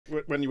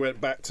when you went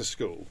back to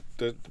school,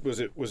 was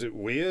it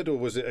weird, or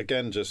was it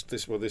again just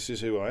this? Well, this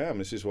is who I am.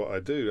 This is what I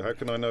do. How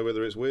can I know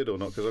whether it's weird or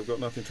not? Because I've got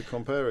nothing to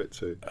compare it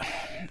to.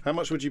 How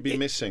much would you be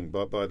missing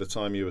by the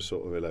time you were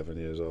sort of 11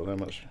 years old? How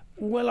much?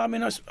 Well, I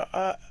mean,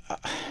 I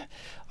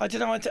don't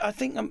know. I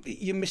think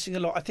you're missing a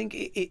lot. I think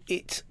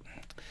it.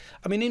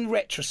 I mean, in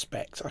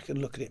retrospect, I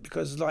can look at it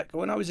because, like,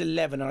 when I was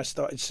 11, I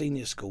started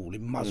senior school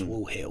in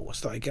Muswell Hill. I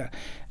started going,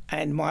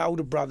 and my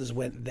older brothers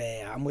went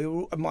there, and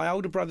my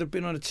older brother had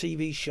been on a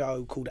TV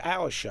show called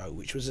Our Show,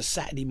 which was a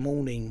Saturday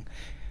morning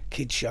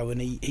kids show,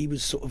 and he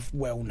was sort of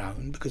well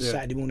known because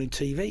Saturday morning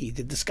TV. He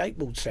did the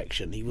skateboard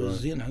section. He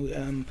was, it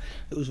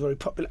was very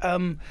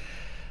popular.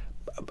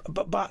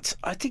 But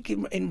I think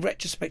in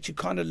retrospect, you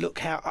kind of look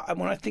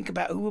when I think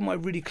about who were my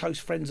really close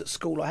friends at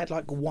school, I had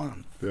like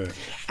one,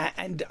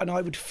 and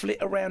I would flit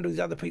around with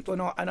other people,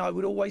 and I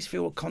would always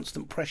feel a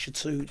constant pressure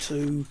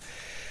to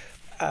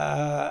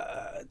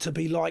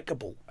be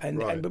likable,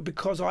 but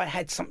because I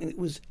had something that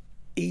was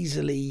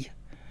easily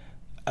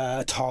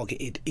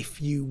targeted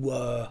if you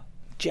were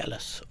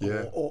jealous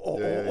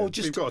or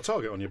just you've got a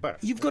target on your back.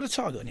 You've got a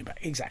target on your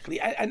back,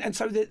 exactly. And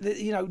so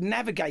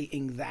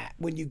navigating that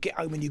when you get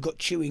home and you've got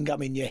chewing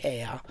gum in your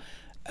hair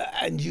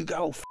and you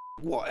go,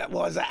 why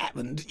has that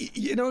happened?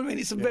 You know what I mean?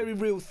 It's a very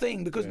real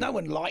thing because no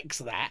one likes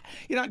that.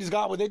 You don't just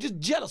go, well, they're just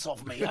jealous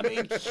of me. I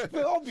mean,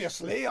 well,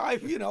 obviously,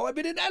 I've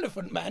been an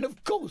elephant man,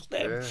 of course.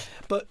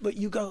 But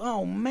you go,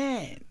 oh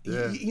man,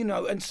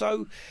 and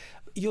so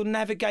you're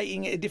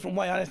navigating it a different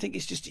way. I think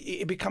it's just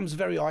it becomes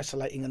very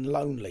isolating and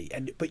lonely,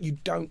 but you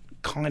don't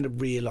kind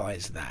of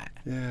realise that.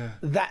 Yeah,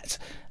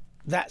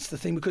 that's the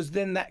thing, because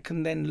then that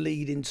can then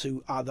lead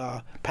into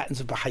other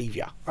patterns of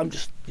behaviour. I'm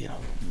just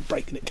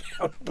breaking it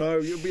down.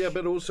 No,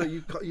 but also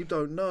you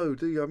don't know,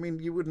 do you? I mean,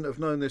 you wouldn't have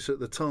known this at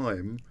the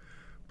time,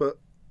 but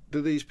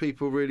do these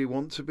people really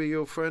want to be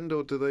your friend,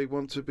 or do they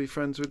want to be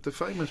friends with the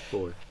famous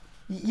boy?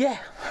 Yeah,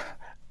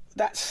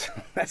 that's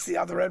the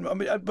other end. I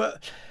mean,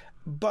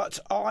 But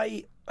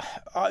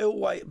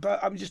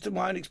I'm just in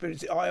my own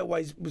experience. I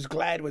always was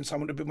glad when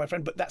someone would be my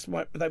friend, but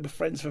they were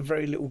friends for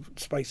very little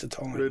space of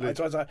time. Really?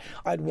 I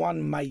had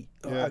one mate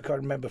I can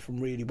remember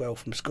really well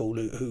from school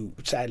who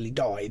sadly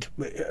died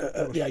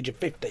at the age of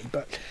 50.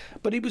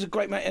 But he was a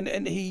great mate,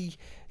 and he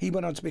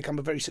went on to become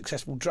a very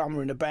successful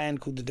drummer in a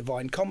band called the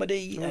Divine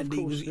Comedy, and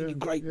he was a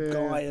great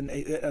guy, and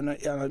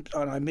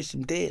I miss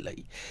him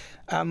dearly.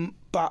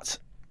 But.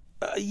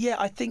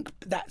 I think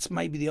that's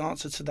maybe the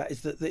answer to that,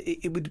 is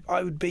that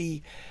I would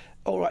be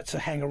all right to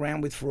hang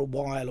around with for a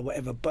while or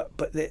whatever, but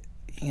that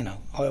I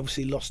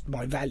obviously lost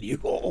my value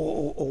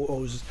or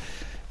was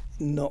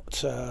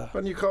not.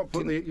 And you can't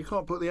put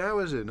the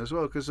hours in as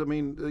well, because I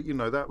mean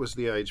that was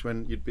the age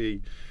when you'd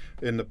be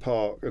in the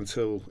park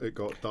until it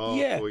got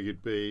dark, or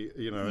you'd be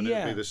and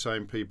it'd be the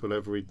same people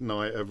every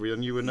night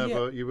and you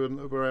weren't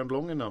around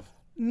long enough.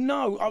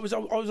 No, I was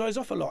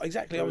off a lot.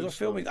 Exactly, I was off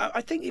filming. I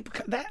think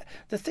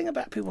the thing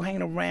about people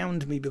hanging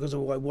around me because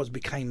of who I was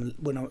became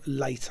when I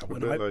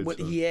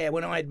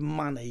had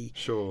money.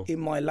 Sure.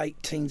 In my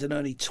late teens and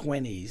early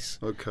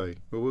 20s. Okay,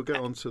 well we'll get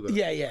on to that.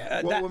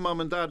 Yeah. What were Mum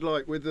and Dad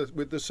like with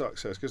the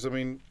success? Because I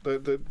mean,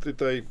 did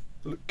they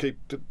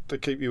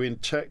keep you in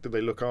check? Did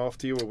they look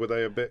after you, or were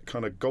they a bit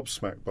kind of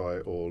gobsmacked by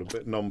it all, a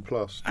bit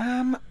nonplussed?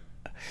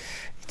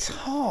 It's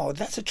hard.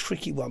 That's a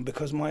tricky one,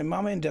 because my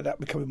mum ended up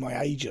becoming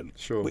my agent,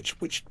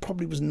 which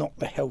probably was not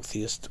the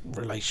healthiest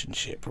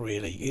relationship,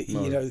 really.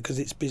 Because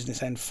it's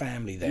business and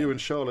family there. You and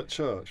Charlotte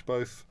Church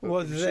both.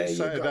 Well, there she you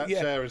sat go. in that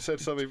chair and said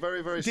something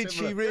very, very similar. Did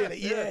she really?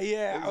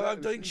 Yeah. Exactly. I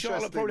think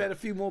Charlotte probably had a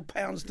few more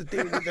pounds to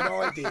deal with than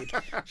I did.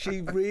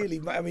 She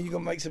really. I mean, you got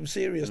to make some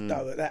serious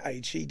dough at that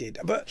age. She did,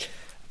 but.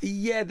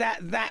 Yeah,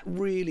 that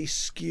really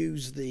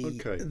skews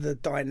the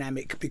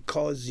dynamic,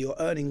 because you're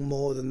earning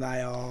more than they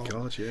are.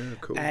 God, yeah,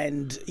 cool.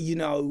 And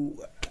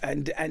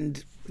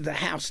and the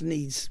house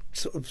needs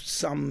sort of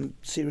some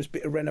serious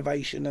bit of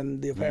renovation,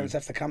 and the parents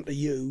have to come to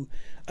you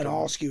and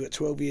ask you at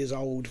 12 years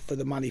old for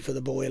the money for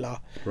the boiler.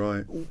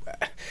 Right.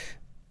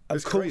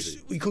 Of course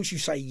you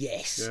say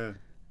yes. Yeah.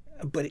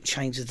 But it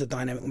changes the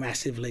dynamic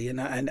massively, and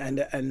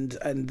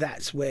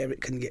that's where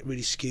it can get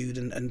really skewed,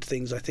 and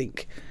things, I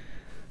think.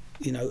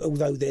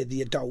 Although they're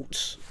the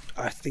adults,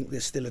 I think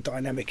there's still a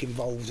dynamic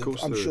involved.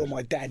 I'm sure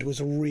my dad was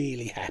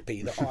really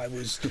happy that I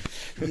was,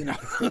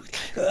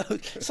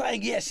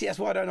 saying yes.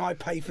 Why don't I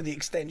pay for the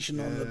extension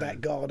on the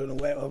back garden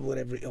or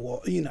whatever it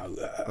was?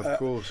 Of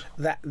course.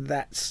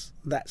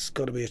 That's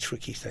got to be a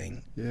tricky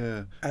thing.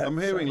 Yeah, I'm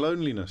hearing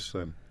loneliness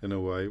then, in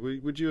a way.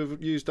 Would you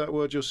have used that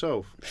word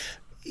yourself?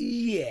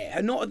 Yeah,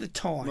 not at the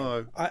time.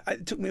 No.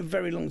 It took me a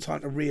very long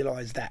time to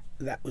realise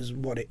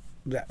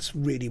that's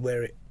really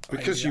where it.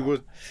 Because you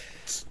were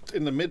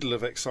in the middle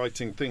of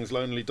exciting things,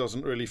 lonely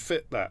doesn't really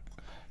fit that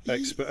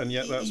expert, and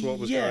yet that's what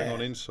was going on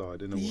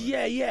inside, in a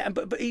way. Yeah.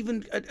 But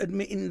even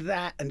admitting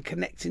that and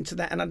connecting to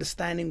that and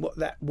understanding what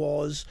that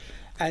was,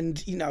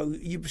 and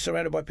you're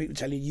surrounded by people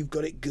telling you you've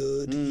got it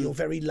good, you're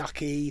very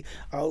lucky.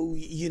 Oh,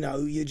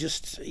 you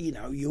just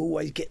you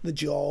always get the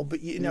job,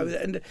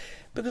 and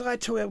because I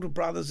had two elder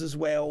brothers as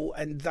well,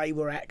 and they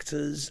were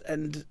actors,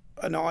 and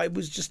and I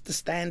was just the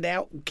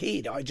standout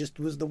kid. I just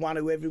was the one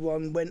who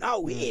everyone went,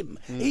 oh, him,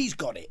 he's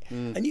got it.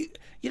 And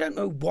you don't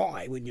know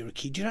why when you're a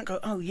kid. You don't go,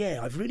 oh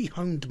yeah, I've really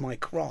honed my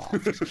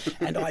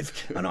craft, and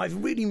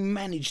I've really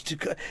managed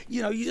to,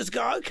 you just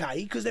go,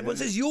 okay, because everyone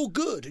says you're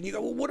good, and you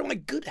go, well, what am I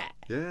good at?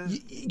 Yeah.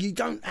 You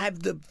don't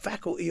have the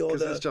faculty or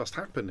because it's just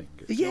happening.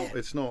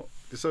 It's not.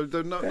 So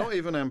not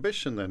even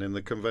ambition then, in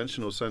the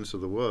conventional sense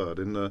of the word.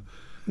 In the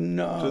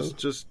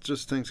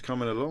just things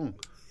coming along.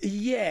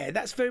 Yeah,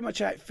 that's very much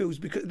how it feels,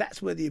 because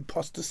that's where the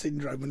imposter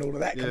syndrome and all of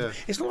that comes. Yeah.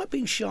 It's not like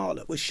being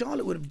Charlotte, where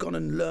Charlotte would have gone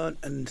and learnt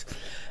and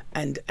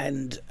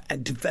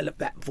developed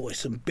that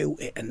voice and built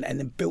it and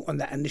then built on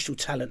that initial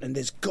talent. And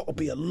there's got to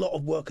be a lot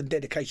of work and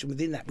dedication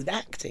within that. With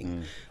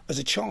acting as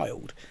a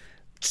child,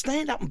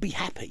 stand up and be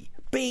happy.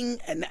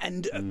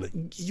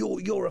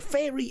 You're a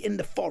fairy in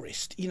the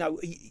forest.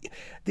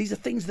 These are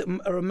things that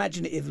are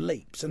imaginative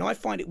leaps, and I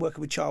find it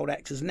working with child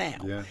actors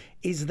now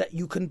is that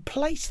you can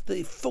place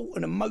the thought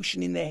and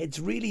emotion in their heads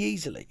really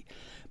easily,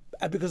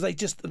 because they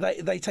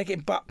take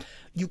it, but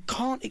you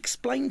can't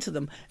explain to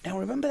them. Now,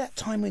 remember that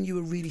time when you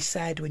were really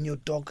sad when your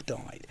dog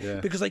died,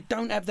 because they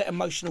don't have that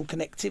emotional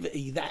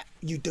connectivity that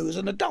you do as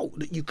an adult.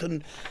 That you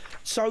can,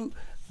 so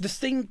the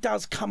thing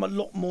does come a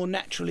lot more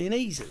naturally and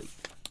easily.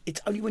 It's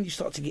only when you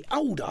start to get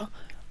older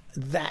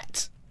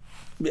that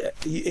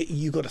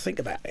you got to think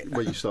about it.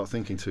 Well, you start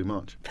thinking too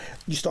much.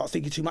 You start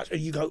thinking too much, and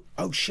you go,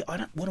 "Oh shit!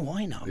 What do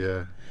I know?"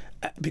 Yeah.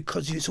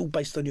 Because it's all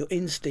based on your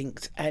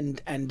instinct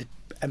and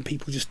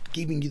people just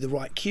giving you the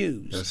right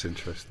cues. That's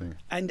interesting.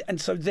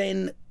 And so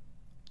then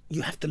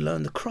you have to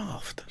learn the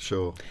craft.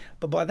 Sure.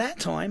 But by that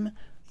time,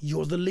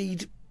 you're the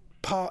lead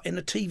part in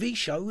a TV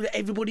show that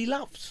everybody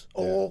loves,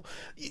 or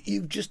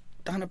you've just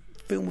done a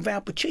film with Al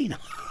Pacino.